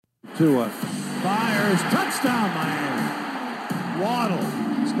Tua fires, touchdown Miami.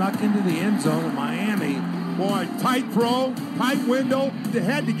 Waddle snuck into the end zone of Miami. Boy, tight throw, tight window. They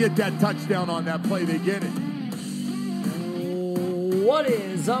had to get that touchdown on that play. They get it. What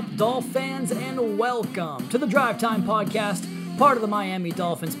is up, Dolphin fans, and welcome to the Drive Time Podcast, part of the Miami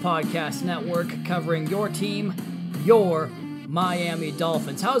Dolphins Podcast Network, covering your team, your Miami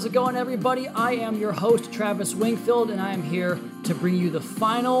Dolphins. How's it going, everybody? I am your host, Travis Wingfield, and I am here to bring you the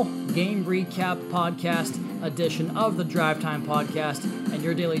final game recap podcast edition of the Drive Time Podcast and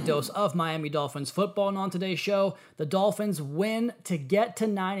your daily dose of Miami Dolphins football. And on today's show, the Dolphins win to get to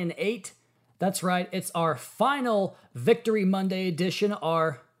 9-8. That's right, it's our final Victory Monday edition,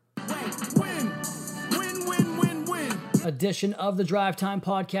 our edition of the Drive Time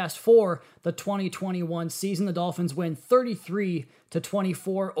Podcast for the 2021 season. The Dolphins win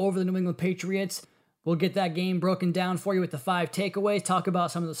 33-24 over the New England Patriots. We'll get that game broken down for you with the 5 takeaways, talk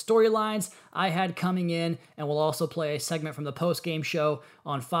about some of the storylines I had coming in, and we'll also play a segment from the post-game show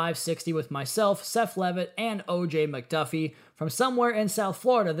on 560 with myself, Seth Levitt, and OJ McDuffie from somewhere in South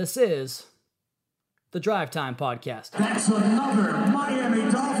Florida. This is the Drive Time Podcast. That's another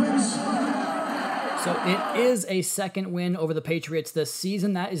Miami Dolphins. So it is a second win over the Patriots this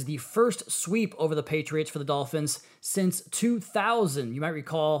season. That is the first sweep over the Patriots for the Dolphins since 2000. You might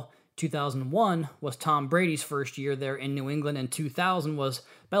recall 2001 was Tom Brady's first year there in New England, and 2000 was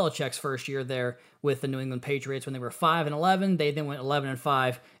Belichick's first year there with the New England Patriots when they were 5-11. They then went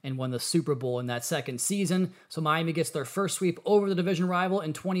 11-5 and won the Super Bowl in that second season. So Miami gets their first sweep over the division rival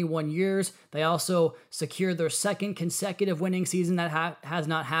in 21 years. They also secured their second consecutive winning season. That has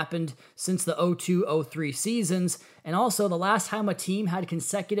not happened since the 02-03 seasons. And also the last time a team had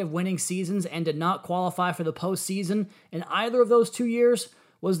consecutive winning seasons and did not qualify for the postseason in either of those 2 years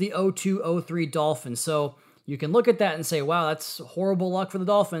was the 02-03 Dolphins. So you can look at that and say, wow, that's horrible luck for the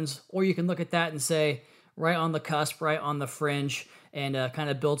Dolphins. Or you can look at that and say, right on the cusp, right on the fringe, and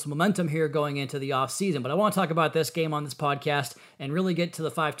kind of build some momentum here going into the offseason. But I want to talk about this game on this podcast and really get to the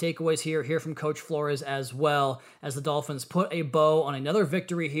 5 takeaways here, hear from Coach Flores as well, as the Dolphins put a bow on another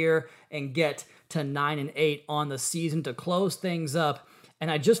victory here and get to 9-8 on the season to close things up. And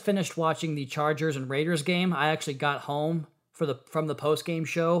I just finished watching the Chargers and Raiders game. I actually got home from the post-game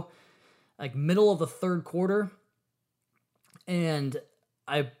show, like middle of the third quarter, and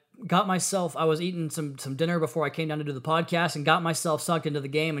I was eating some dinner before I came down to do the podcast and got myself sucked into the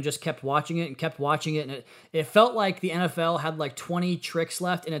game and just kept watching it, and it felt like the NFL had like 20 tricks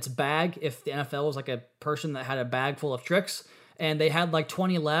left in its bag if the NFL was like a person that had a bag full of tricks, and they had like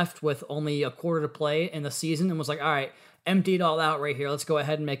 20 left with only a quarter to play in the season and was like, all right, empty it all out right here. Let's go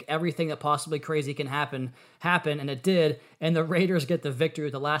ahead and make everything that possibly crazy can happen, and it did. And the Raiders get the victory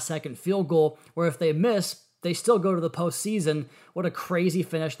with the last-second field goal, where if they miss, they still go to the postseason. What a crazy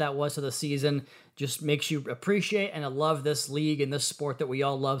finish that was to the season. Just makes you appreciate and love this league and this sport that we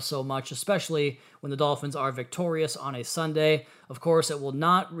all love so much, especially when the Dolphins are victorious on a Sunday. Of course, it will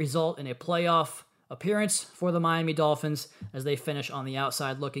not result in a playoff appearance for the Miami Dolphins as they finish on the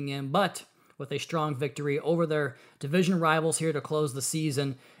outside looking in, but with a strong victory over their division rivals here to close the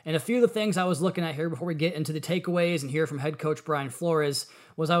season. And a few of the things I was looking at here before we get into the takeaways and hear from head coach Brian Flores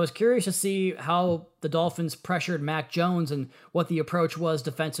was I was curious to see how the Dolphins pressured Mac Jones and what the approach was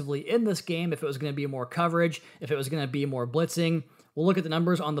defensively in this game, if it was going to be more coverage, if it was going to be more blitzing. We'll look at the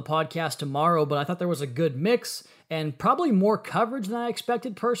numbers on the podcast tomorrow, but I thought there was a good mix and probably more coverage than I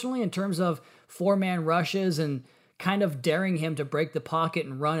expected personally in terms of 4-man rushes and kind of daring him to break the pocket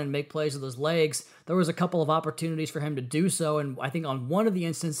and run and make plays with his legs. There was a couple of opportunities for him to do so, and I think on one of the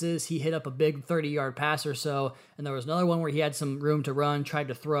instances, he hit up a big 30-yard pass or so, and there was another one where he had some room to run, tried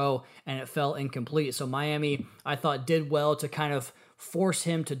to throw, and it fell incomplete. So Miami, I thought, did well to kind of force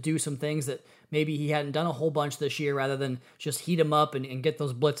him to do some things that maybe he hadn't done a whole bunch this year, rather than just heat him up and get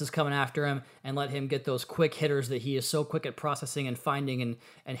those blitzes coming after him and let him get those quick hitters that he is so quick at processing and finding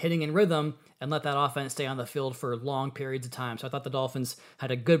and hitting in rhythm, and let that offense stay on the field for long periods of time. So I thought the Dolphins had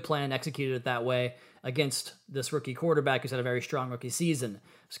a good plan and executed it that way against this rookie quarterback who's had a very strong rookie season. I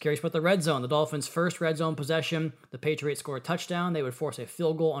was curious about the red zone. The Dolphins' first red zone possession, the Patriots score a touchdown. They would force a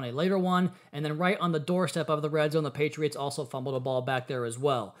field goal on a later one, and then right on the doorstep of the red zone, the Patriots also fumbled a ball back there as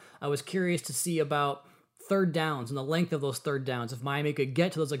well. I was curious to see about third downs and the length of those third downs, if Miami could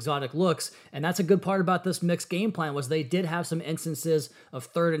get to those exotic looks. And that's a good part about this mixed game plan, was they did have some instances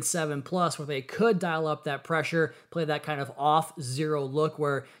of 3rd and 7+ where they could dial up that pressure, play that kind of off zero look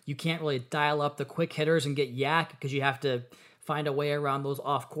where you can't really dial up the quick hitters and get yak because you have to find a way around those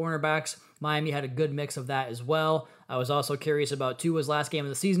off cornerbacks. Miami had a good mix of that as well. I was also curious about Tua's last game of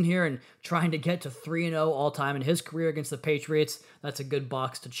the season here and trying to get to 3-0 all-time in his career against the Patriots. That's a good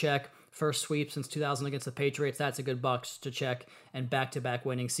box to check. First sweep since 2000 against the Patriots. That's a good box to check. And back-to-back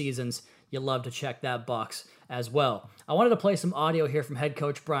winning seasons. You love to check that box as well. I wanted to play some audio here from head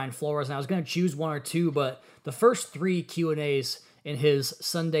coach Brian Flores, and I was going to choose one or two, but the first three Q&As in his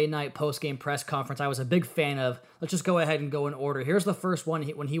Sunday night post-game press conference I was a big fan of. Let's just go ahead and go in order. Here's the first one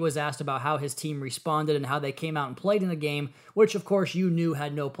when he was asked about how his team responded and how they came out and played in the game, which of course you knew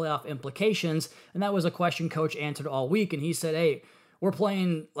had no playoff implications, and that was a question Coach answered all week, and he said, hey, we're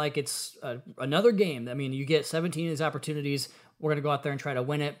playing like it's another game. I mean, you get 17 of these opportunities. We're going to go out there and try to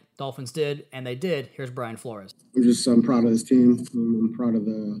win it. Dolphins did, and they did. Here's Brian Flores. I'm proud of this team. I'm proud of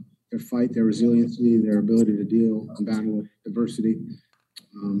their fight, their resiliency, their ability to deal and battle with adversity.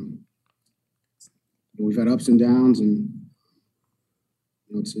 We've had ups and downs, and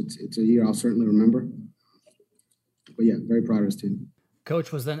it's a year I'll certainly remember. But yeah, very proud of this team.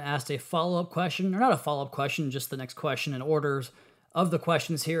 Coach was then asked a follow-up question, or not a follow-up question, just the next question in orders of the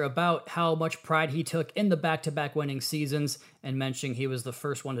questions here about how much pride he took in the back-to-back winning seasons and mentioning he was the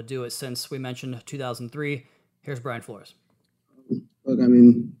first one to do it since we mentioned 2003. Here's Brian Flores. Look, I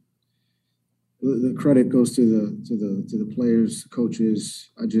mean, the credit goes to the players, coaches.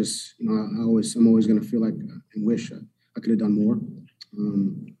 I'm always going to feel like and wish I could have done more.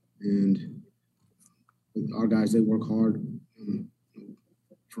 And our guys, they work hard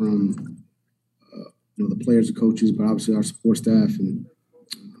from the players, the coaches, but obviously our support staff, and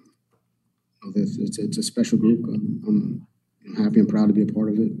it's a special group. I'm happy and proud to be a part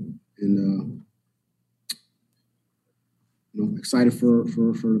of it, and excited for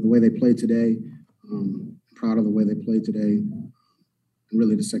the way they played today. Proud of the way they played today, and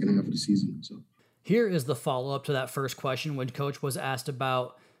really the second half of the season. So here is the follow-up to that first question when Coach was asked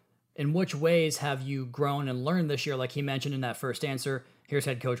about in which ways have you grown and learned this year, like he mentioned in that first answer. Here's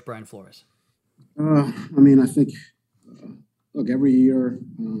head coach Brian Flores. I think, look, every year,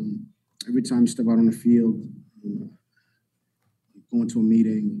 every time you step out on the field, go into a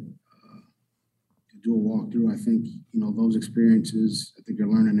meeting, do a walkthrough, I think, those experiences, I think you're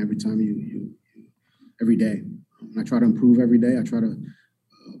learning every time every day. And I try to improve every day. I try to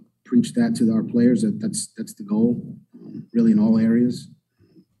preach that to our players, that's the goal, really in all areas,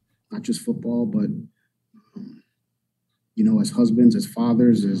 not just football, but as husbands, as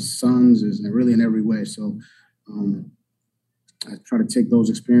fathers, as sons, as really in every way. So I try to take those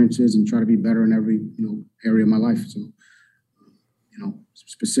experiences and try to be better in every area of my life. So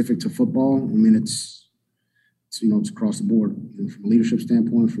specific to football, I mean it's across the board, from a leadership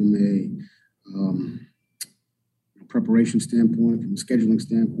standpoint, from a preparation standpoint, from a scheduling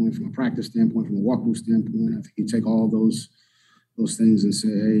standpoint, from a practice standpoint, from a walkthrough standpoint. I think you take all those things and say,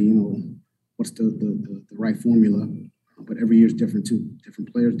 hey, what's the right formula? But every year is different too.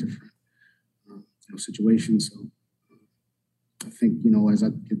 Different players, different situations. So I think as I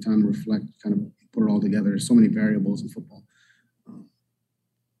get time to reflect, kind of put it all together. There's so many variables in football: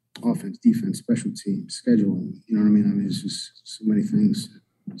 offense, defense, special teams, schedule. You know what I mean? I mean, it's just so many things,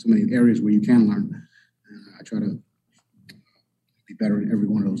 so many areas where you can learn. I try to be better in every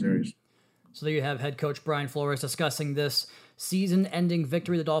one of those areas. So there you have head coach Brian Flores discussing this season-ending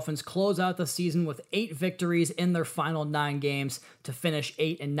victory. The Dolphins close out the season with 8 victories in their final 9 games to finish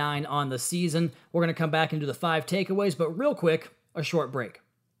 8-9 on the season. We're going to come back and do the 5 takeaways, but real quick, a short break.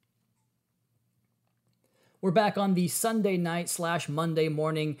 We're back on the Sunday night / Monday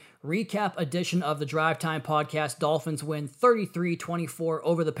morning recap edition of the Drive Time Podcast. Dolphins win 33-24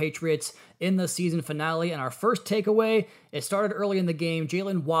 over the Patriots in the season finale. And our first takeaway, it started early in the game.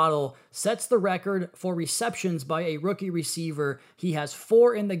 Jalen Waddle sets the record for receptions by a rookie receiver. He has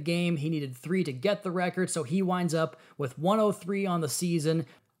 4 in the game. He needed 3 to get the record, so he winds up with 103 on the season.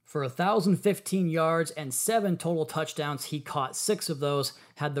 For 1,015 yards and 7 total touchdowns. He caught 6 of those,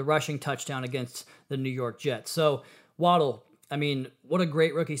 had the rushing touchdown against the New York Jets. So Waddle, I mean, what a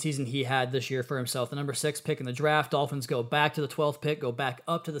great rookie season he had this year for himself. The number 6 pick in the draft. Dolphins go back to the 12th pick, go back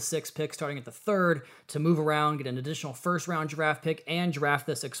up to the 6th pick, starting at the 3rd to move around, get an additional first-round draft pick, and draft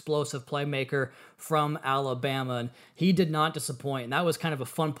this explosive playmaker from Alabama. And he did not disappoint. And that was kind of a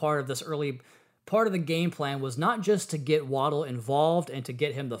fun part of this early part of the game plan, was not just to get Waddle involved and to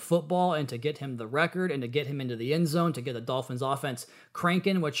get him the football and to get him the record and to get him into the end zone, to get the Dolphins offense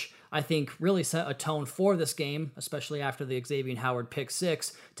cranking, which I think really set a tone for this game, especially after the Xavier Howard pick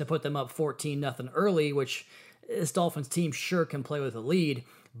 6, to put them up 14-0 early, which this Dolphins team sure can play with a lead.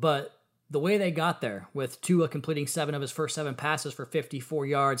 But the way they got there, with Tua completing 7 of his first 7 passes for 54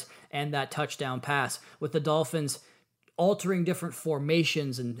 yards and that touchdown pass, with the Dolphins altering different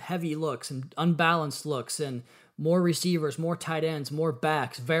formations and heavy looks and unbalanced looks and more receivers, more tight ends, more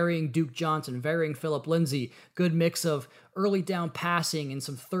backs, varying Duke Johnson, varying Phillip Lindsay, good mix of early down passing and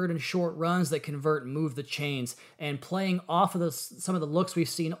some third and short runs that convert and move the chains, and playing off of some of the looks we've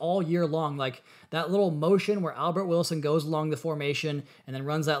seen all year long, like that little motion where Albert Wilson goes along the formation and then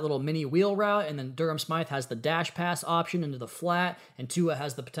runs that little mini wheel route, and then Durham Smythe has the dash pass option into the flat, and Tua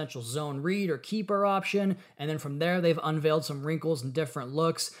has the potential zone read or keeper option, and then from there they've unveiled some wrinkles and different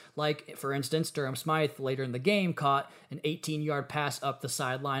looks, like for instance Durham Smythe later in the game caught an 18-yard pass up the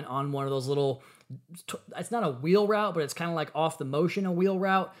sideline on one of those little, it's not a wheel route, but it's kind of like off the motion, a wheel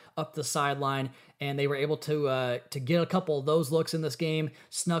route up the sideline, and they were able to get a couple of those looks in this game.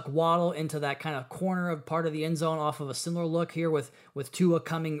 Snuck Waddle into that kind of corner of part of the end zone off of a similar look here with Tua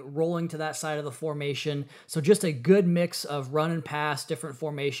rolling to that side of the formation. So just a good mix of run and pass, different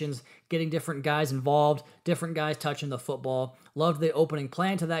formations, getting different guys involved, different guys touching the football. Loved the opening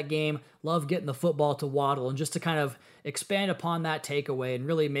plan to that game. Loved getting the football to Waddle, and just to kind of expand upon that takeaway and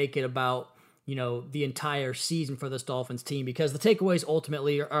really make it about, you know, the entire season for this Dolphins team, because the takeaways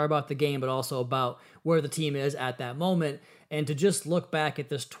ultimately are about the game, but also about where the team is at that moment. And to just look back at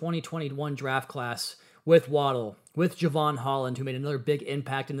this 2021 draft class with Waddle, with Javon Holland, who made another big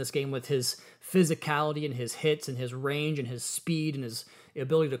impact in this game with his physicality and his hits and his range and his speed and his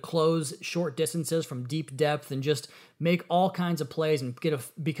ability to close short distances from deep depth and just make all kinds of plays and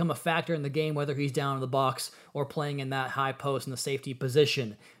become a factor in the game, whether he's down in the box or playing in that high post in the safety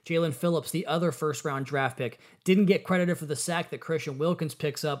position. Jaelan Phillips, the other first-round draft pick, didn't get credited for the sack that Christian Wilkins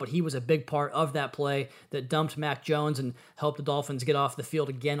picks up, but he was a big part of that play that dumped Mac Jones and helped the Dolphins get off the field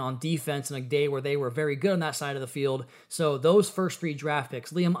again on defense in a day where they were very good on that side of the field. So those first three draft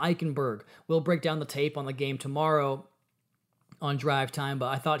picks, Liam Eichenberg, we'll break down the tape on the game tomorrow on Drive Time, but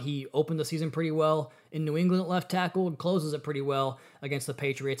I thought he opened the season pretty well in New England at left tackle and closes it pretty well against the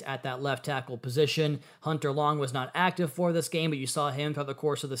Patriots at that left tackle position. Hunter Long was not active for this game, but you saw him throughout the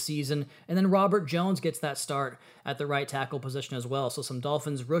course of the season. And then Robert Jones gets that start at the right tackle position as well. So some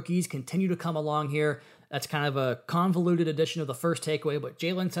Dolphins rookies continue to come along here. That's kind of a convoluted edition of the first takeaway, but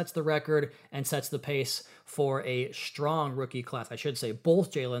Jaelan sets the record and sets the pace for a strong rookie class. I should say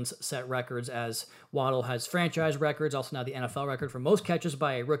both Jaelans set records, as Waddle has franchise records, also now the NFL record for most catches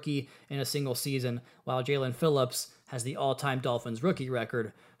by a rookie in a single season, while Jaelan Phillips has the all-time Dolphins rookie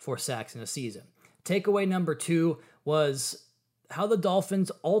record for sacks in a season. Takeaway number 2 was how the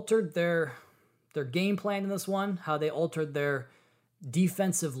Dolphins altered their game plan in this one, how they altered their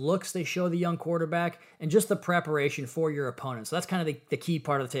defensive looks they show the young quarterback, and just the preparation for your opponent. So that's kind of the key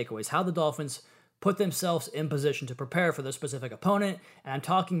part of the takeaways, how the Dolphins put themselves in position to prepare for their specific opponent. And I'm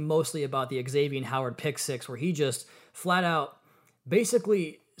talking mostly about the Xavier Howard pick six, where he just flat out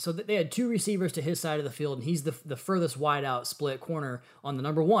basically, so they had two receivers to his side of the field, and he's the furthest wide out split corner on the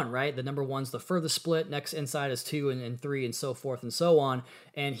number one, right? The number one's the furthest split, next inside is 2 and 3 and so forth and so on.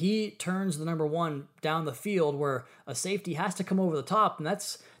 And he turns the number one down the field where a safety has to come over the top, and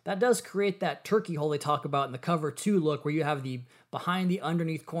that does create that turkey hole they talk about in the cover 2 look, where you have the behind the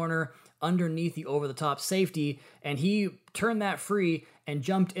underneath corner, underneath the over-the-top safety, and he turned that free and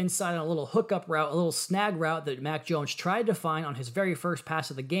jumped inside on a little hookup route, a little snag route that Mac Jones tried to find on his very first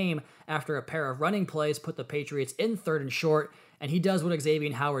pass of the game after a pair of running plays put the Patriots in 3rd and short, and he does what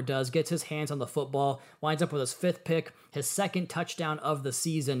Xavier Howard does, gets his hands on the football, winds up with his 5th pick, his 2nd touchdown of the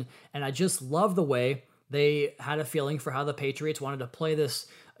season, and I just love the way they had a feeling for how the Patriots wanted to play this,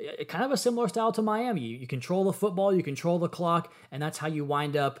 kind of a similar style to Miami. You control the football, you control the clock, and that's how you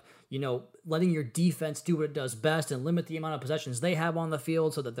wind up, letting your defense do what it does best and limit the amount of possessions they have on the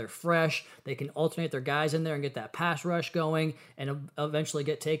field so that they're fresh. They can alternate their guys in there and get that pass rush going and eventually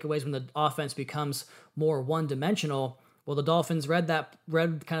get takeaways when the offense becomes more one-dimensional. Well, the Dolphins read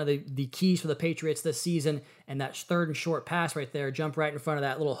kind of the keys for the Patriots this season, and that 3rd and short pass right there, jump right in front of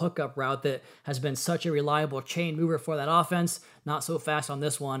that little hookup route that has been such a reliable chain mover for that offense. Not so fast on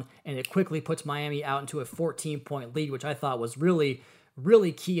this one, and it quickly puts Miami out into a 14-point lead, which I thought was really,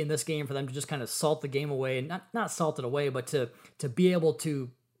 really key in this game for them to just kind of salt the game away, and not salt it away, but to be able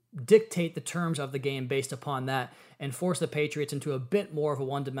to dictate the terms of the game based upon that and force the Patriots into a bit more of a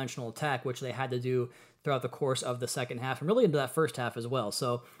one-dimensional attack, which they had to do throughout the course of the second half and really into that first half as well.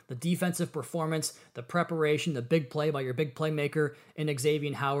 So the defensive performance, the preparation, the big play by your big playmaker in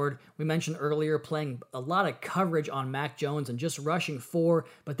Xavier Howard. We mentioned earlier playing a lot of coverage on Mac Jones and just rushing 4,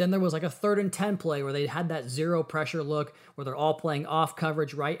 but then there was like a 3rd and 10 play where they had that zero pressure look where they're all playing off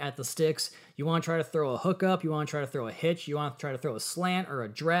coverage right at the sticks. You want to try to throw a hookup, you want to try to throw a hitch, you want to try to throw a slant or a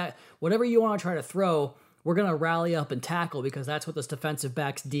drat, whatever you want to try to throw. we're going to rally up and tackle because that's what this defensive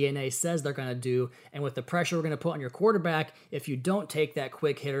back's DNA says they're going to do. And with the pressure we're going to put on your quarterback, if you don't take that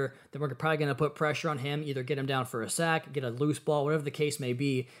quick hitter, then we're probably going to put pressure on him, either get him down for a sack, get a loose ball, whatever the case may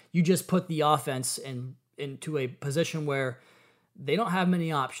be. You just put the offense into a position where they don't have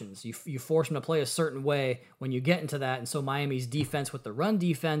many options. You force them to play a certain way when you get into that. And so Miami's defense with the run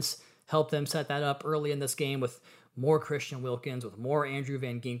defense helped them set that up early in this game with more Christian Wilkins, with more Andrew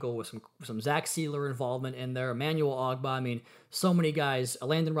Van Ginkel, with some Zach Sealer involvement in there, Emmanuel Ogbah. I mean, so many guys.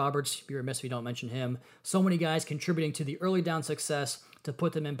 Landon Roberts, be remiss if you don't mention him. So many guys contributing to the early down success to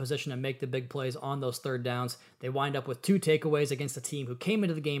put them in position to make the big plays on those third downs. They wind up with 2 takeaways against a team who came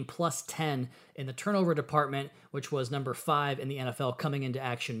into the game plus 10 in the turnover department, which was number 5 in the NFL coming into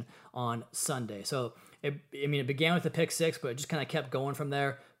action on Sunday. So, it began with the pick 6, but it just kind of kept going from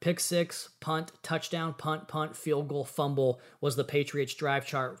there. Pick 6, punt, touchdown, punt, field goal, fumble was the Patriots' drive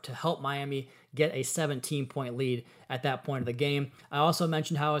chart to help Miami get a 17-point lead at that point of the game. I also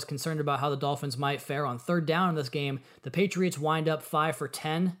mentioned how I was concerned about how the Dolphins might fare on third down in this game. The Patriots wind up 5 for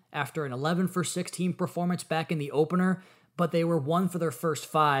 10 after an 11 for 16 performance back in the opener, but they were 1 for their first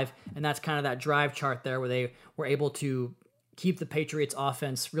 5, and that's kind of that drive chart there where they were able to keep the Patriots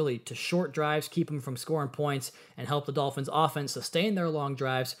offense really to short drives, keep them from scoring points, and help the Dolphins offense sustain their long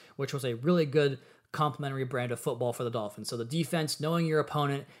drives, which was a really good complementary brand of football for the Dolphins. So the defense, knowing your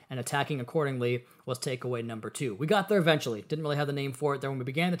opponent and attacking accordingly, was takeaway number 2. We got there eventually. Didn't really have the name for it there when we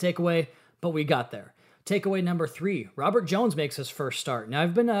began the takeaway, but we got there. Takeaway number 3, Robert Jones makes his first start. Now,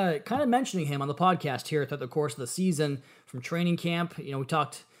 I've been kind of mentioning him on the podcast here throughout the course of the season from training camp. We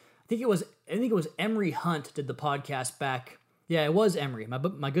talked, I think it was Emery Hunt did the podcast back. Yeah, it was Emery,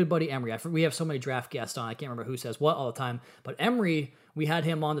 my good buddy Emery. We have so many draft guests on, I can't remember who says what all the time. But Emery, we had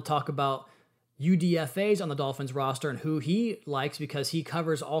him on to talk about UDFAs on the Dolphins roster and who he likes because he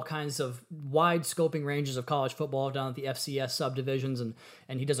covers all kinds of wide scoping ranges of college football down at the FCS subdivisions, and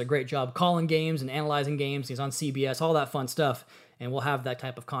he does a great job calling games and analyzing games. He's on CBS, all that fun stuff. And we'll have that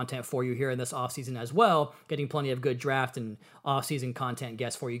type of content for you here in this offseason as well, getting plenty of good draft and offseason content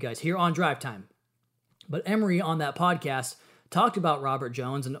guests for you guys here on Drive Time. But Emery on that podcast talked about Robert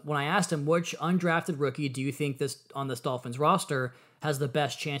Jones, and when I asked him which undrafted rookie do you think this Dolphins roster has the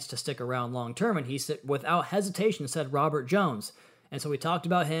best chance to stick around long term, and he said without hesitation said Robert Jones. And so we talked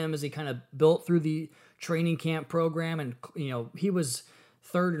about him as he kind of built through the training camp program, and he was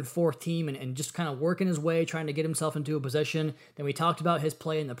third and fourth team and just kind of working his way, trying to get himself into a position. Then we talked about his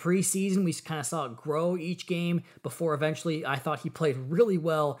play in the preseason. We kind of saw it grow each game before eventually I thought he played really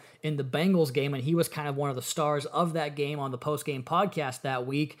well in the Bengals game, and he was kind of one of the stars of that game on the post-game podcast that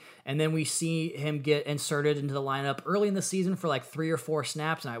week. And then we see him get inserted into the lineup early in the season for like 3 or 4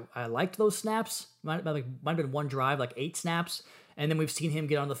 snaps, and I liked those snaps. Might have been one drive, like 8 snaps. And then we've seen him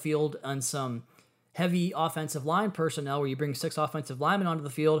get on the field on some heavy offensive line personnel where you bring 6 offensive linemen onto the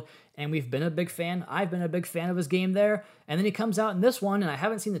field, and we've been a big fan. I've been a big fan of his game there. And then he comes out in this one, and I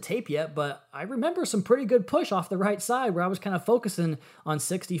haven't seen the tape yet, but I remember some pretty good push off the right side where I was kind of focusing on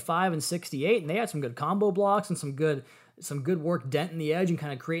 65 and 68, and they had some good combo blocks and some good work denting the edge and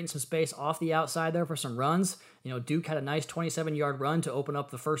kind of creating some space off the outside there for some runs. Duke had a nice 27-yard run to open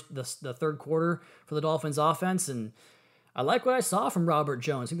up the third quarter for the Dolphins offense, and I like what I saw from Robert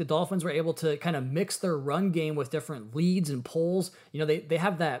Jones. I think the Dolphins were able to kind of mix their run game with different leads and pulls. They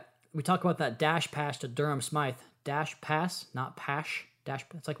have that, we talk about that dash pass to Durham Smythe. Dash pass, not pash. Dash,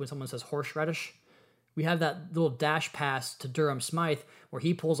 it's like when someone says horseradish. We have that little dash pass to Durham Smythe where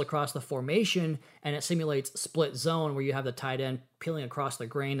he pulls across the formation and it simulates split zone where you have the tight end peeling across the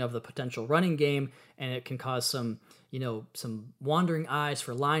grain of the potential running game, and it can cause some wandering eyes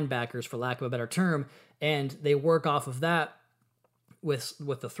for linebackers, for lack of a better term. And they work off of that with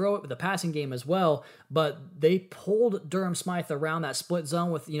the passing game as well. But they pulled Durham Smythe around that split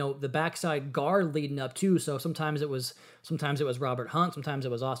zone with the backside guard leading up too. So sometimes it was Robert Hunt, sometimes it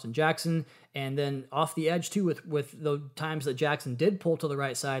was Austin Jackson, and then off the edge too with the times that Jackson did pull to the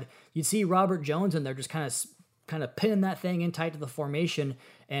right side, you'd see Robert Jones in there just kind of pinning that thing in tight to the formation.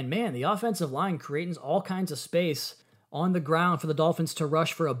 And man, the offensive line creating all kinds of space on the ground for the Dolphins to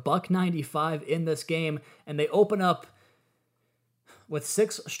rush for $195 in this game, and they open up with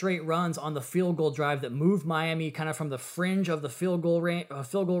 6 straight runs on the field goal drive that moved Miami kind of from the fringe of the field goal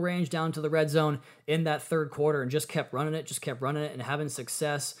range down to the red zone in that third quarter, and just kept running it and having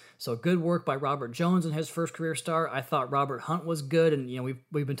success. So good work by Robert Jones in his first career start. I thought Robert Hunt was good, and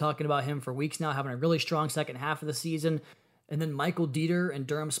we've been talking about him for weeks now, having a really strong second half of the season. And then Michael Dieter and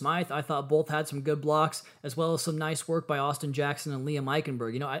Durham Smythe, I thought both had some good blocks, as well as some nice work by Austin Jackson and Liam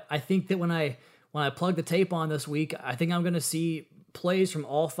Eichenberg. I think that when I plug the tape on this week, I think I'm going to see plays from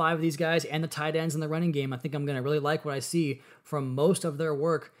all 5 of these guys and the tight ends in the running game, I think I'm going to really like what I see from most of their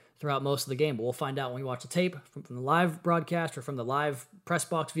work throughout most of the game. But we'll find out when we watch the tape from the live broadcast or from the live press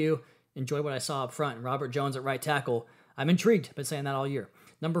box view. Enjoy what I saw up front. And Robert Jones at right tackle, I'm intrigued. I've been saying that all year.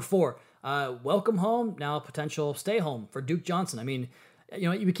 Number 4, welcome home, now potential stay home for Duke Johnson. I mean, you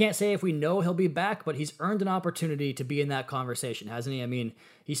know, we can't say if we know he'll be back, but he's earned an opportunity to be in that conversation, hasn't he? I mean,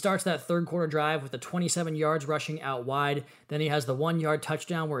 he starts that third quarter drive with the 27 yards rushing out wide. Then he has the 1-yard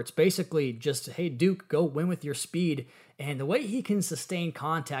touchdown where it's basically just, hey, Duke, go win with your speed. And the way he can sustain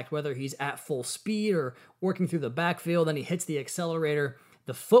contact, whether he's at full speed or working through the backfield, then he hits the accelerator,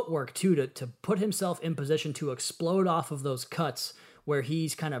 the footwork too, to put himself in position to explode off of those cuts where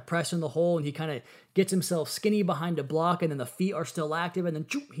he's kind of pressing the hole and he kind of gets himself skinny behind a block and then the feet are still active and then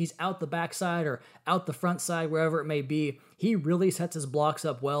he's out the backside or out the front side, wherever it may be. He really sets his blocks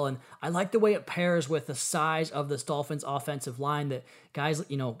up well, and I like the way it pairs with the size of this Dolphins offensive line that guys,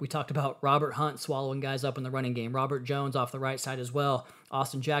 you know, we talked about Robert Hunt swallowing guys up in the running game, Robert Jones off the right side as well.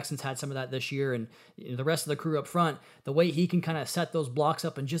 Austin Jackson's had some of that this year, and the rest of the crew up front, the way he can kind of set those blocks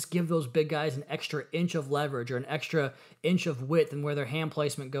up and just give those big guys an extra inch of leverage or an extra inch of width and where their hand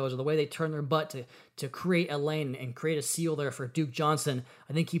placement goes or the way they turn their butt to create a lane and create a seal there for Duke Johnson.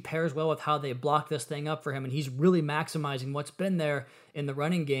 I think he pairs well with how they block this thing up for him, and he's really maximizing what's been there in the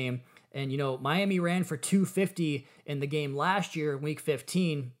running game. And, you know, Miami ran for 250 in the game last year, week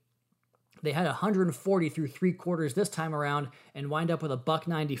 15. They had 140 through 3 quarters this time around and wind up with a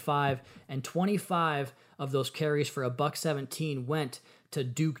 $195, and 25 of those carries for a $117 went to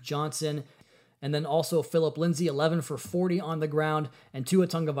Duke Johnson. And then also Philip Lindsay, 11 for 40 on the ground, and Tua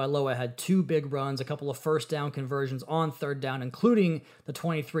Tagovailoa had 2 big runs, a couple of first down conversions on third down, including the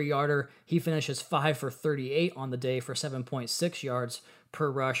 23-yarder. He finishes 5 for 38 on the day for 7.6 yards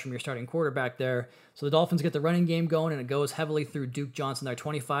per rush from your starting quarterback there. So the Dolphins get the running game going, and it goes heavily through Duke Johnson there,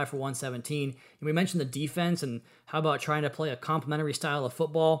 25 for 117. And we mentioned the defense, and how about trying to play a complementary style of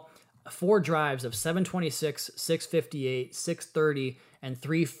football? 4 drives of 726, 658, 630, and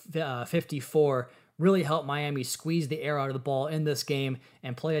 354 really helped Miami squeeze the air out of the ball in this game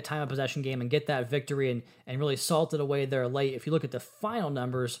and play a time of possession game and get that victory and really salted away there late. If you look at the final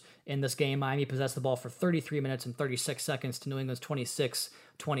numbers in this game, Miami possessed the ball for 33 minutes and 36 seconds to New England's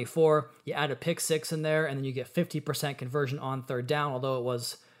 26-24. You add a pick 6 in there, and then you get 50% conversion on third down, although it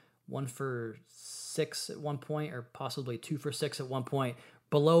was 1 for 6 at one point or possibly 2 for 6 at one point,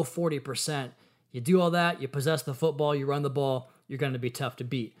 below 40%. You do all that, you possess the football, you run the ball, you're going to be tough to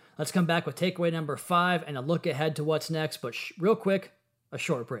beat. Let's come back with takeaway number 5 and a look ahead to what's next, but real quick, a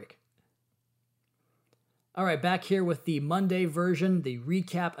short break. All right, back here with the Monday version, the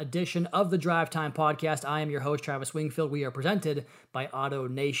recap edition of the Drive Time Podcast. I am your host, Travis Wingfield. We are presented by Auto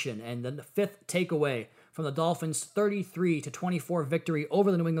Nation. And then the 5th takeaway from the Dolphins' 33-24 victory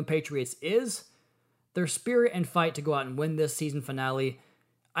over the New England Patriots is their spirit and fight to go out and win this season finale.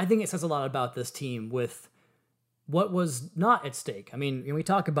 I think it says a lot about this team with what was not at stake. I mean, when we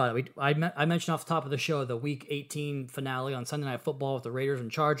talk about it, I mentioned off the top of the show the Week 18 finale on Sunday Night Football with the Raiders and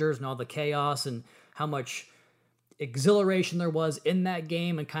Chargers and all the chaos and how much exhilaration there was in that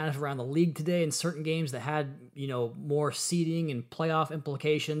game and kind of around the league today in certain games that had, you know, more seeding and playoff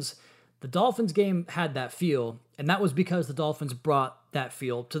implications. The Dolphins game had that feel, and that was because the Dolphins brought that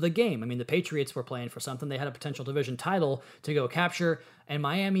feel to the game. I mean, the Patriots were playing for something. They had a potential division title to go capture, and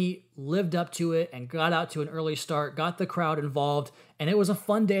Miami lived up to it and got out to an early start, got the crowd involved, and it was a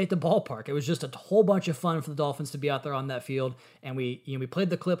fun day at the ballpark. It was just a whole bunch of fun for the Dolphins to be out there on that field. And we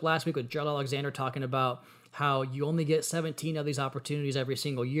played the clip last week with Gerald Alexander talking about how you only get 17 of these opportunities every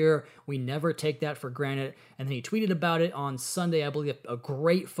single year. We never take that for granted. And then he tweeted about it on Sunday, I believe, a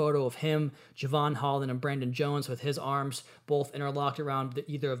great photo of him, Javon Holland, and Brandon Jones with his arms both interlocked around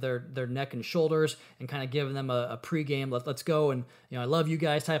either of their neck and shoulders and kind of giving them a pregame, let's go, and I love you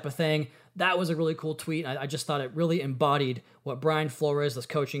guys type of thing. That was a really cool tweet. I just thought it really embodied what Brian Flores, this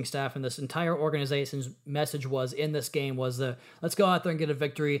coaching staff, and this entire organization's message was in this game was let's go out there and get a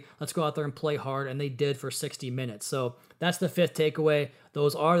victory. Let's go out there and play hard, and they did for 60 minutes. So that's the 5th takeaway.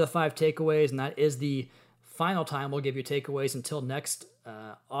 Those are the 5 takeaways, and that is the final time we'll give you takeaways until next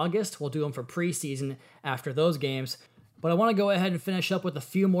August. We'll do them for preseason after those games. But I want to go ahead and finish up with a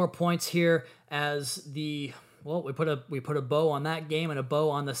few more points here as we put a bow on that game and a bow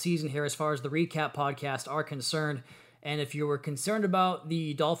on the season here as far as the recap podcast are concerned. And if you were concerned about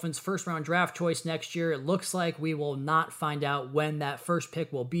the Dolphins' first-round draft choice next year, it looks like we will not find out when that first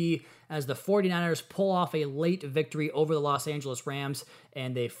pick will be as the 49ers pull off a late victory over the Los Angeles Rams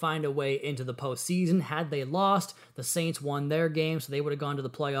and they find a way into the postseason. Had they lost, the Saints won their game, so they would have gone to the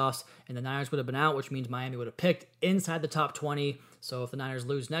playoffs, and the Niners would have been out, which means Miami would have picked inside the top 20. So if the Niners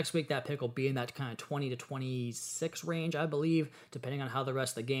lose next week, that pick will be in that kind of 20 to 26 range, I believe, depending on how the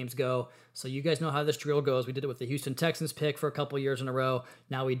rest of the games go. So you guys know how this drill goes. We did it with the Houston Texans pick for a couple years in a row.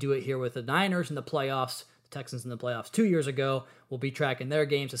 Now we do it here with the Niners in the playoffs, the Texans in the playoffs 2 years ago. We'll be tracking their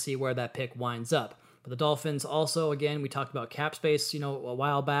games to see where that pick winds up. But the Dolphins also, again, we talked about cap space, a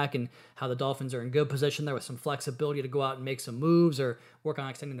while back, and how the Dolphins are in good position there with some flexibility to go out and make some moves or work on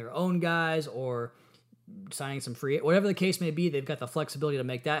extending their own guys or signing some free, whatever the case may be. They've got the flexibility to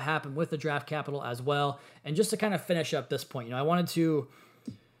make that happen with the draft capital as well. And just to kind of finish up this point, I wanted to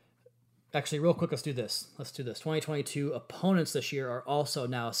actually real quick, let's do this. 2022 opponents this year are also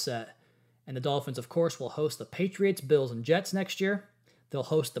now set. And the Dolphins, of course, will host the Patriots, Bills, and Jets next year. They'll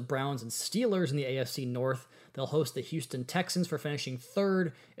host the Browns and Steelers in the AFC North. They'll host the Houston Texans for finishing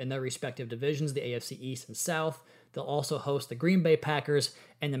third in their respective divisions, the AFC East and South. They'll also host the Green Bay Packers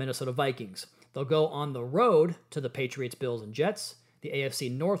and the Minnesota Vikings. They'll go on the road to the Patriots, Bills, and Jets. The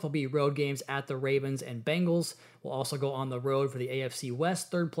AFC North will be road games at the Ravens and Bengals. We'll also go on the road for the AFC West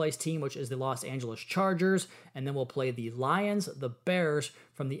third-place team, which is the Los Angeles Chargers. And then we'll play the Lions, the Bears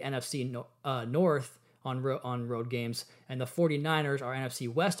from the NFC North on road games, and the 49ers, our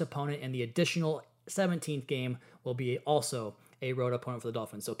NFC West opponent, and the additional 17th game will be also a road opponent for the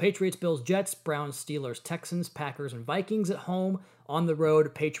Dolphins. So Patriots, Bills, Jets, Browns, Steelers, Texans, Packers, and Vikings at home. On the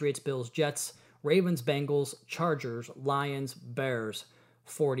road, Patriots, Bills, Jets, Ravens, Bengals, Chargers, Lions, Bears,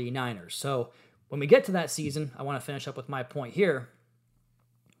 49ers. So when we get to that season, I want to finish up with my point here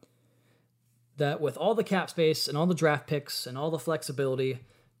that with all the cap space and all the draft picks and all the flexibility,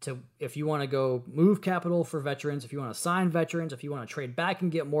 if you want to go move capital for veterans, if you want to sign veterans, if you want to trade back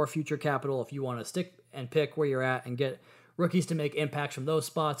and get more future capital, if you want to stick and pick where you're at and get rookies to make impacts from those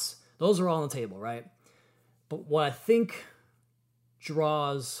spots, those are all on the table, right? But what I think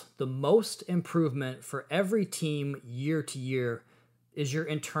draws the most improvement for every team year to year is your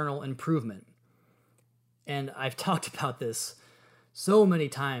internal improvement. And I've talked about this so many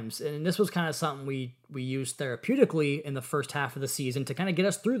times, and this was kind of something we used therapeutically in the first half of the season to kind of get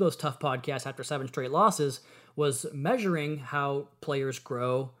us through those tough podcasts after 7 straight losses, was measuring how players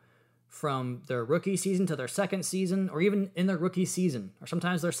grow from their rookie season to their second season, or even in their rookie season, or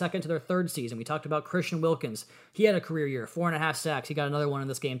sometimes their second to their third season. We talked about Christian Wilkins. He had a career year, 4.5 sacks. He got another one in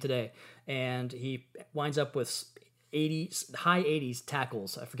this game today, and he winds up with high 80s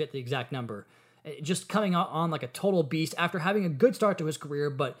tackles. I forget the exact number. Just coming out on like a total beast after having a good start to his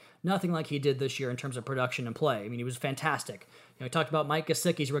career, but nothing like he did this year in terms of production and play. I mean, he was fantastic. We talked about Mike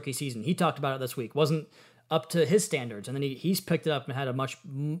Gesicki's rookie season. He talked about it this week. Wasn't up to his standards, and then he's picked it up and had a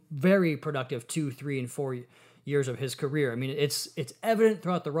very productive 2, 3, and 4 years of his career. I mean, it's evident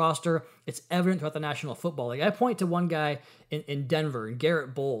throughout the roster. It's evident throughout the National Football League. I point to one guy in Denver,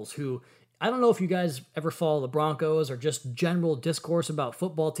 Garrett Bowles, who I don't know if you guys ever follow the Broncos or just general discourse about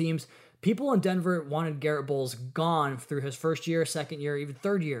football teams. People in Denver wanted Garrett Bowles gone through his first year, second year, even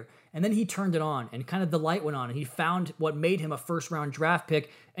third year. And then he turned it on, and kind of the light went on, and he found what made him a first-round draft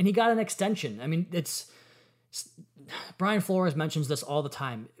pick, and he got an extension. I mean, Brian Flores mentions this all the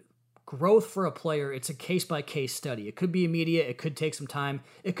time. Growth for a player, it's a case-by-case study. It could be immediate. It could take some time.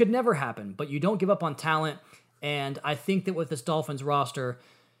 It could never happen, but you don't give up on talent. And I think that with this Dolphins roster,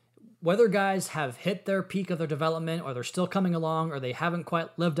 whether guys have hit their peak of their development or they're still coming along or they haven't quite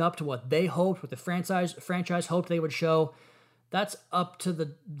lived up to what they hoped, what the franchise hoped they would show, that's up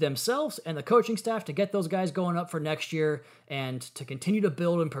to themselves and the coaching staff to get those guys going up for next year and to continue to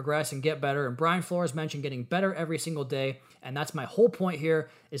build and progress and get better. And Brian Flores mentioned getting better every single day. And that's my whole point here,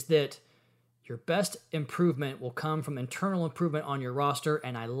 is that your best improvement will come from internal improvement on your roster.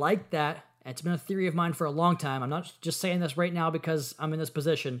 And I like that. It's been a theory of mine for a long time. I'm not just saying this right now because I'm in this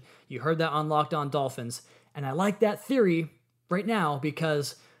position. You heard that on Locked On Dolphins. And I like that theory right now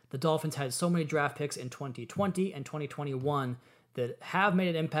because the Dolphins had so many draft picks in 2020 and 2021 that have made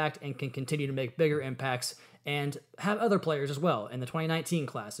an impact and can continue to make bigger impacts, and have other players as well in the 2019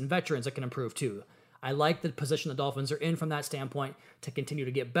 class and veterans that can improve too. I like the position the Dolphins are in from that standpoint to continue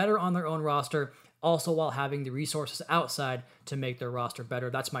to get better on their own roster, also while having the resources outside to make their roster better.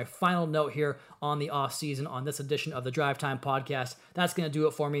 That's my final note here on the offseason on this edition of the Drive Time Podcast. That's going to do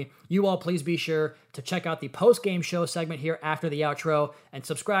it for me. You all please be sure to check out the post-game show segment here after the outro and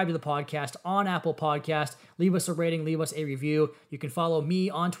subscribe to the podcast on Apple Podcast. Leave us a rating, leave us a review. You can follow me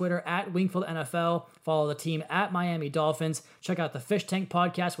on Twitter at Wingfield NFL. Follow the team at Miami Dolphins. Check out the Fish Tank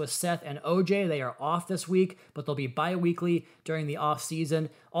Podcast with Seth and OJ. They are off this week, but they'll be bi-weekly during the off-season.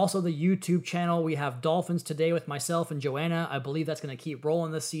 Also, the YouTube channel, we have Dolphins Today with myself and Joanna. I believe that's going to keep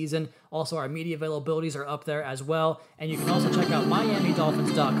rolling this season. Also, our media availabilities are up there as well. And you can also check out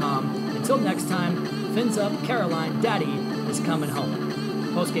MiamiDolphins.com. Until next time, fins up, Caroline, Daddy, is coming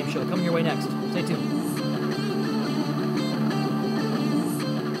home. Post-game show coming your way next. Stay tuned.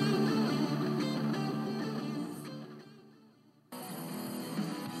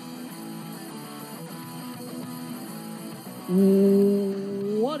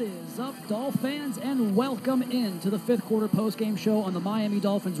 What is up, Dolphin fans, and welcome in to the fifth quarter postgame show on the Miami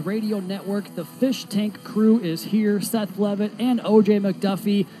Dolphins radio network. The Fish Tank crew is here, Seth Levitt and OJ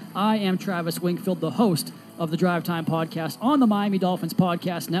McDuffie. I am Travis Wingfield, the host of the Drive Time podcast on the Miami Dolphins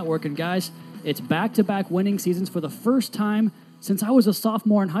podcast network. And guys, it's back-to-back winning seasons for the first time since I was a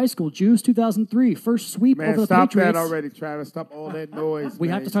sophomore in high school. Juice, 2003, first sweep over the stop Patriots. That already, Travis. Stop all that noise. We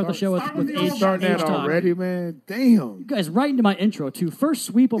have to start the show with age start that talk. already, man. Damn. You guys, right into my intro, too. First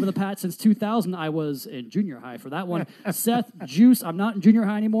sweep over the Pats since 2000. I was in junior high for that one. Seth, Juice, I'm not in junior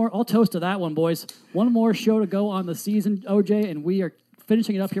high anymore. I'll toast to that one, boys. One more show to go on the season, OJ, and we are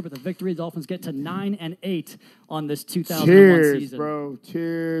finishing it up here with a victory. The Dolphins get to 9-8 on this 2001 season. Cheers, bro.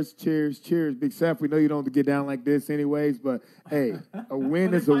 Cheers, cheers, cheers. Big Seth, we know you don't get down like this anyways, but hey, a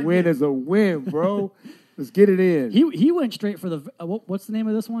win is a win is a win, bro. Let's get it in. He went straight for the what's the name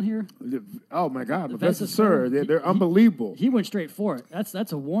of this one here? Oh my God, The Professor Sir, they're unbelievable. He went straight for it.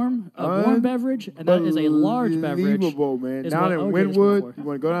 That's a warm beverage, and that is a large beverage. Unbelievable, man. OJ Down in just went Wynwood, for. you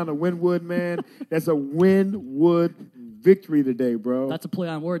want to go down to Wynwood, man? That's a Wynwood victory today, bro. That's a play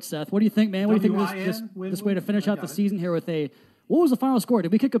on words, Seth. What do you think, man? What do you think of this way to finish out the season here with a? What was the final score?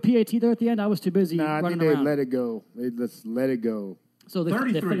 Did we kick a PAT there at the end? I was too busy running I think around. they let it go. Let's let it go. So they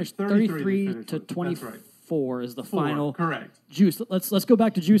finished 33 to 24 is the final. Correct. Juice. Let's go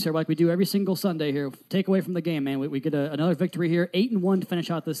back to Juice here, like we do every single Sunday here. Take away from the game, man. We get another victory here, 8-1 to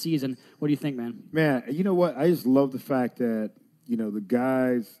finish out this season. What do you think, man? Man, you know what? I just love the fact that the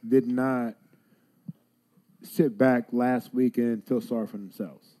guys did not sit back last week and feel sorry for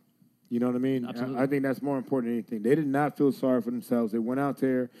themselves. You know what I mean? Absolutely. I think that's more important than anything. They did not feel sorry for themselves. They went out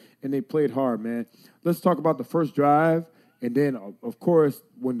there and they played hard, man. Let's talk about the first drive. And then, of course,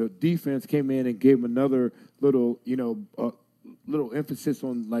 when the defense came in and gave them another little, little emphasis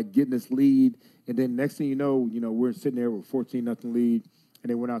on, like, getting this lead. And then next thing you know, we're sitting there with 14-0 lead, and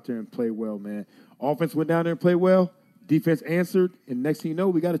they went out there and played well, man. Offense went down there and played well. Defense answered, and next thing you know,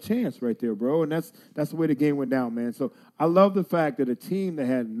 we got a chance right there, bro. And that's the way the game went down, man. So I love the fact that a team that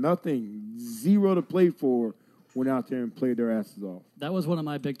had nothing, zero to play for, went out there and played their asses off. That was one of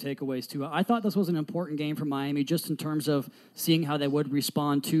my big takeaways, too. I thought this was an important game for Miami just in terms of seeing how they would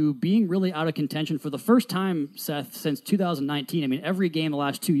respond to being really out of contention for the first time, Seth, since 2019. I mean, every game the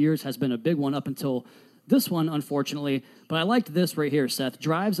last 2 years has been a big one up until this one, unfortunately. But I liked this right here, Seth.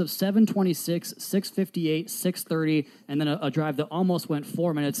 Drives of 7:26, 6:58, 6:30, and then a drive that almost went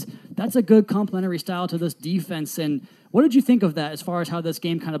 4 minutes. That's a good complementary style to this defense. And what did you think of that as far as how this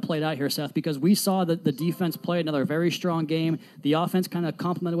game kind of played out here, Seth? Because we saw that the defense play another very strong game. The offense kind of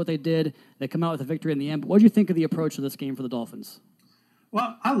complemented what they did. They come out with a victory in the end. But what did you think of the approach to this game for the Dolphins?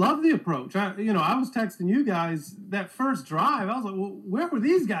 Well, I love the approach. I was texting you guys that first drive. I was like, well, where were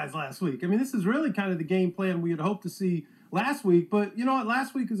these guys last week? I mean, this is really kind of the game plan we had hoped to see last week. But you know what?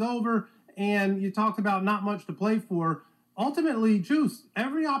 Last week is over, and you talked about not much to play for. Ultimately, Juice,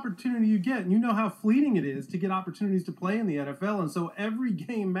 every opportunity you get, and you know how fleeting it is to get opportunities to play in the NFL, and so every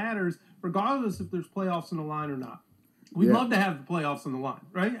game matters regardless if there's playoffs on the line or not. We'd love to have the playoffs on the line,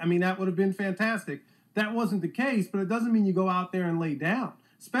 right? I mean, that would have been fantastic. That wasn't the case, but it doesn't mean you go out there and lay down,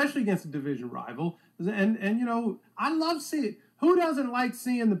 especially against a division rival. And I love seeing – who doesn't like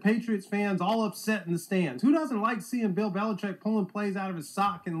seeing the Patriots fans all upset in the stands? Who doesn't like seeing Bill Belichick pulling plays out of his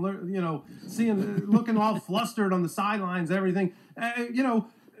sock and, looking all flustered on the sidelines, everything?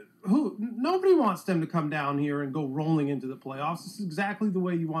 Nobody wants them to come down here and go rolling into the playoffs. This is exactly the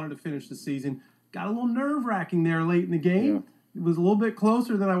way you wanted to finish the season. Got a little nerve-wracking there late in the game. Yeah. It was a little bit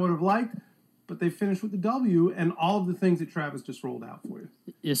closer than I would have liked. But they finished with the W and all of the things that Travis just rolled out for you.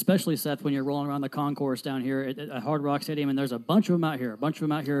 Especially, Seth, when you're rolling around the concourse down here at Hard Rock Stadium, and there's a bunch of them out here,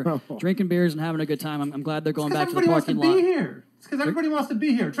 drinking beers and having a good time. I'm glad they're going back to the parking lot. It's because everybody wants to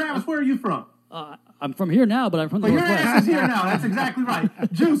be here. Travis, where are you from? I'm from here now, but I'm from the Northwest. Your ass is here now. That's exactly right.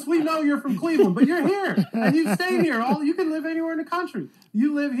 Juice, we know you're from Cleveland, but you're here. And you stay here. You can live anywhere in the country.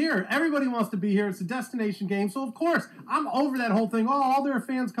 You live here. Everybody wants to be here. It's a destination game. So, of course, I'm over that whole thing. All their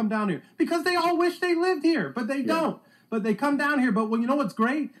fans come down here. Because they all wish they lived here, but they don't. But they come down here. But you know what's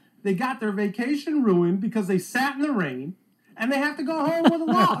great? They got their vacation ruined because they sat in the rain. And they have to go home with a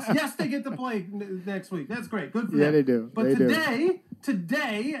loss. Yes, they get to play next week. That's great. Good for them. Yeah, they do. But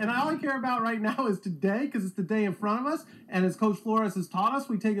today, and all I care about right now is today because it's the day in front of us. And as Coach Flores has taught us,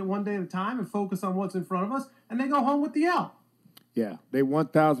 we take it one day at a time and focus on what's in front of us. And they go home with the L. Yeah, they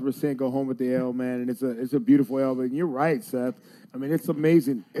 1,000% go home with the L, man, and it's a beautiful L. But you're right, Seth. I mean, it's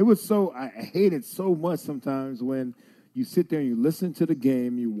amazing. It was so I hate it so much sometimes when you sit there and you listen to the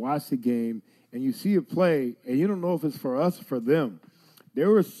game, you watch the game, and you see it play, and you don't know if it's for us or for them. There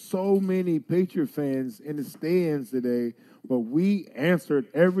were so many Patriot fans in the stands today, but we answered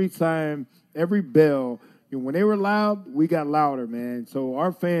every time, every bell. When they were loud, we got louder, man. So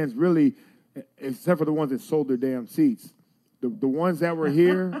our fans really, except for the ones that sold their damn seats, the ones that were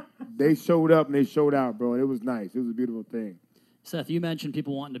here, they showed up and they showed out, bro. It was nice. It was a beautiful thing. Seth, you mentioned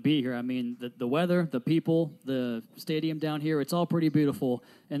people wanting to be here. I mean, the weather, the people, the stadium down here, it's all pretty beautiful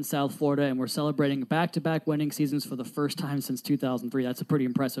in South Florida, and we're celebrating back-to-back winning seasons for the first time since 2003. That's a pretty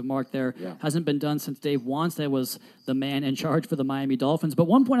impressive mark there. Yeah. Hasn't been done since Dave Wannstedt was the man in charge for the Miami Dolphins. But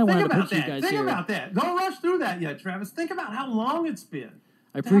one point I wanted to put you guys here. Think about that. Don't rush through that yet, Travis. Think about how long it's been.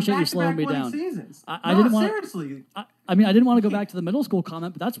 I appreciate you slowing me down. I didn't want seriously. I mean, I didn't want to go back to the middle school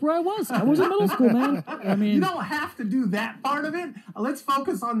comment, but that's where I was. I was in middle school, man. I mean, you don't have to do that part of it. Let's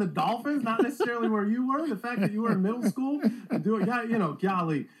focus on the Dolphins, not necessarily where you were. The fact that you were in middle school,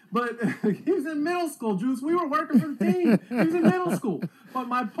 golly. But he was in middle school, Juice. We were working for the team. He was in middle school. But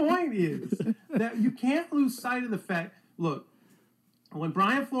my point is that you can't lose sight of the fact. Look, when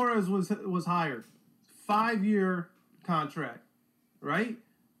Brian Flores was hired, 5-year contract. Right?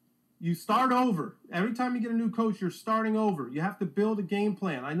 You start over. Every time you get a new coach, you're starting over. You have to build a game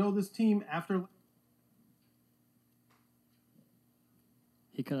plan. I know this team after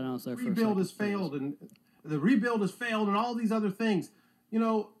he cut it out there. Rebuild has failed, and the rebuild has failed, and all these other things.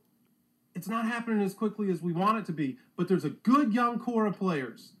 It's not happening as quickly as we want it to be. But there's a good young core of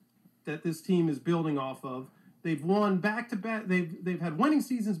players that this team is building off of. They've won back-to-back. They've had winning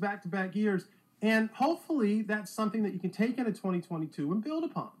seasons back-to-back years. And hopefully that's something that you can take into 2022 and build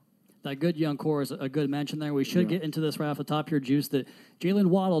upon. That good young core is a good mention there. We should get into this right off the top here, Juice, that Jalen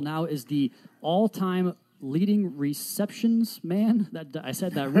Waddle now is the all-time leading receptions man. I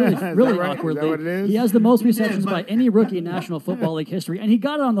said that really right? awkwardly. Is that what it is? He has the most receptions by any rookie in National Football League history, and he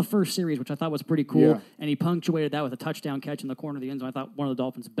got it on the first series, which I thought was pretty cool, and he punctuated that with a touchdown catch in the corner of the end zone. I thought one of the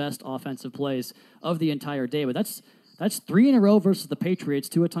Dolphins' best offensive plays of the entire day, but that's 3 in a row versus the Patriots.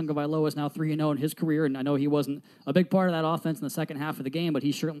 Tua Tagovailoa is now 3-0 in his career, and I know he wasn't a big part of that offense in the second half of the game, but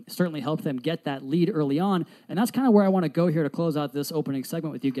he certainly helped them get that lead early on, and that's kind of where I want to go here to close out this opening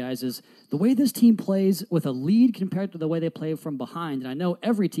segment with you guys, is the way this team plays with a lead compared to the way they play from behind, and I know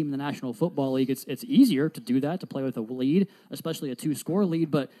every team in the National Football League, it's easier to do that, to play with a lead, especially a 2-score lead,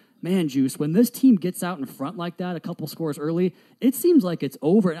 but man, Juice, when this team gets out in front like that, a couple scores early, it seems like it's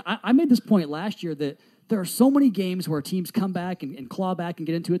over. I made this point last year that there are so many games where teams come back and claw back and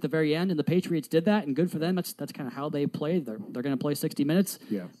get into it at the very end, and the Patriots did that, and good for them. That's kind of how they play. They're going to play 60 minutes.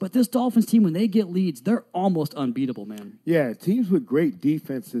 Yeah. But this Dolphins team, when they get leads, they're almost unbeatable, man. Yeah, teams with great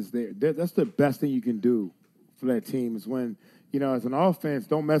defenses, that's the best thing you can do for that team is when, as an offense,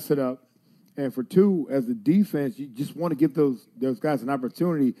 don't mess it up. And for two, as a defense, you just want to give those guys an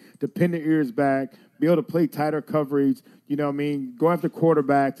opportunity to pin their ears back, be able to play tighter coverage, go after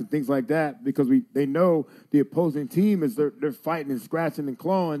quarterbacks and things like that, because they know the opposing team is they're fighting and scratching and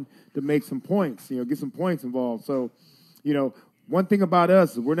clawing to make some points, get some points involved. So, one thing about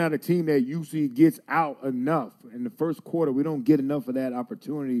us is we're not a team that usually gets out enough. In the first quarter, we don't get enough of that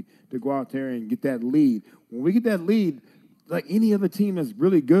opportunity to go out there and get that lead. When we get that lead, like any other team that's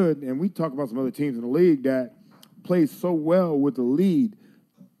really good, and we talk about some other teams in the league that play so well with the lead,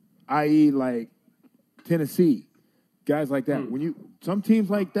 i.e. like Tennessee, guys like that. Some teams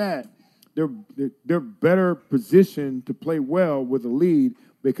like that, they're better positioned to play well with the lead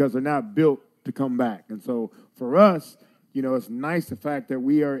because they're not built to come back. And so for us, it's nice the fact that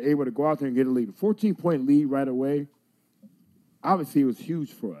we are able to go out there and get a lead. A 14-point lead right away, obviously it was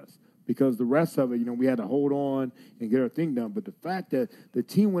huge for us. Because the rest of it, we had to hold on and get our thing done. But the fact that the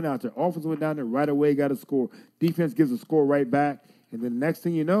team went out there, offense went down there right away, got a score. Defense gives a score right back. And then the next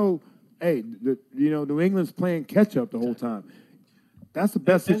thing you know, New England's playing catch-up the whole time. That's the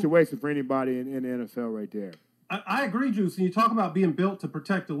best situation for anybody in the NFL right there. I agree, Juice. And you talk about being built to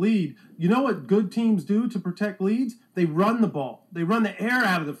protect the lead. You know what good teams do to protect leads? They run the ball. They run the air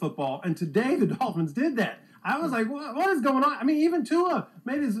out of the football. And today the Dolphins did that. I was like, what is going on? I mean, even Tua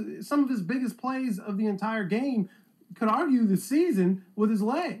made some of his biggest plays of the entire game, could argue the season, with his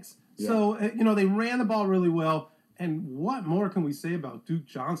legs. Yeah. So, they ran the ball really well. And what more can we say about Duke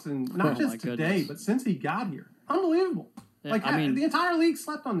Johnson? Not just today, but since he got here. Unbelievable. Yeah, the entire league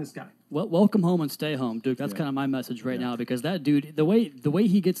slept on this guy. Well, welcome home and stay home, Duke. That's kind of my message right now, because that dude, the way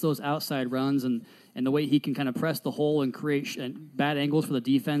he gets those outside runs, and and the way he can kind of press the hole and create bad angles for the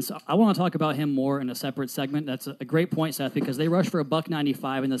defense. I want to talk about him more in a separate segment. That's a great point, Seth, because they rushed for a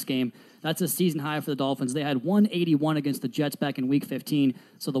 $195 in this game. That's a season high for the Dolphins. They had 181 against the Jets back in Week 15,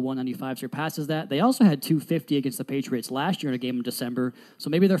 so the 195 surpasses that. They also had 250 against the Patriots last year in a game in December, so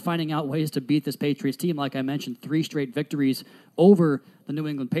maybe they're finding out ways to beat this Patriots team. Like I mentioned, 3 straight victories over the New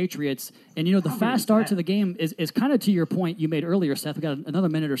England Patriots. And, the fast start to the game is kind of to your point you made earlier, Seth. We got another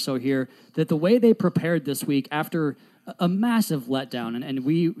minute or so here, that the way they prepared this week after a massive letdown, and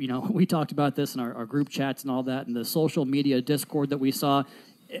we talked about this in our group chats and all that, and the social media discord that we saw.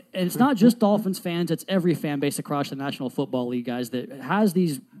 And it's not just Dolphins fans, it's every fan base across the National Football League, guys, that has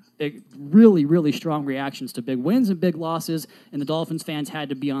these really, really strong reactions to big wins and big losses, and the Dolphins fans had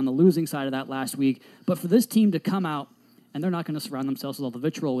to be on the losing side of that last week. But for this team to come out, and they're not going to surround themselves with all the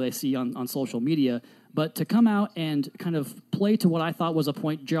vitriol they see on social media, but to come out and kind of play to what I thought was a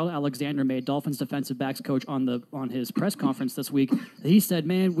point Gerald Alexander made, Dolphins defensive backs coach, on his press conference this week. He said,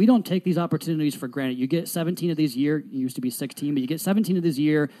 man, we don't take these opportunities for granted. You get 17 of these a year. It used to be 16, but you get 17 of these a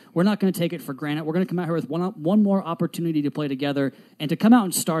year. We're not going to take it for granted. We're going to come out here with one more opportunity to play together. And to come out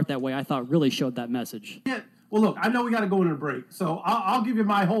and start that way, I thought really showed that message. Yeah. Well, look, I know we got to go into a break, so I'll give you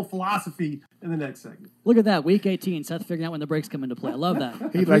my whole philosophy in the next segment. Look at that, Week 18, Seth figuring out when the breaks come into play. I love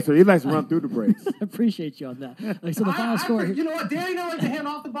that. He likes to run through the breaks. I appreciate you on that. So the final score. You know what? Danny don't like to hand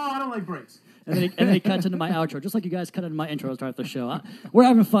off the ball. I don't like breaks. And then he cuts into my outro, just like you guys cut into my intro to start the show. We're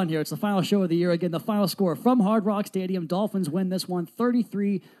having fun here. It's the final show of the year. Again, the final score from Hard Rock Stadium. Dolphins win this one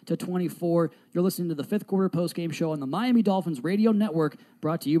 33-24. You're listening to the fifth quarter postgame show on the Miami Dolphins Radio Network,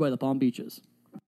 brought to you by the Palm Beaches.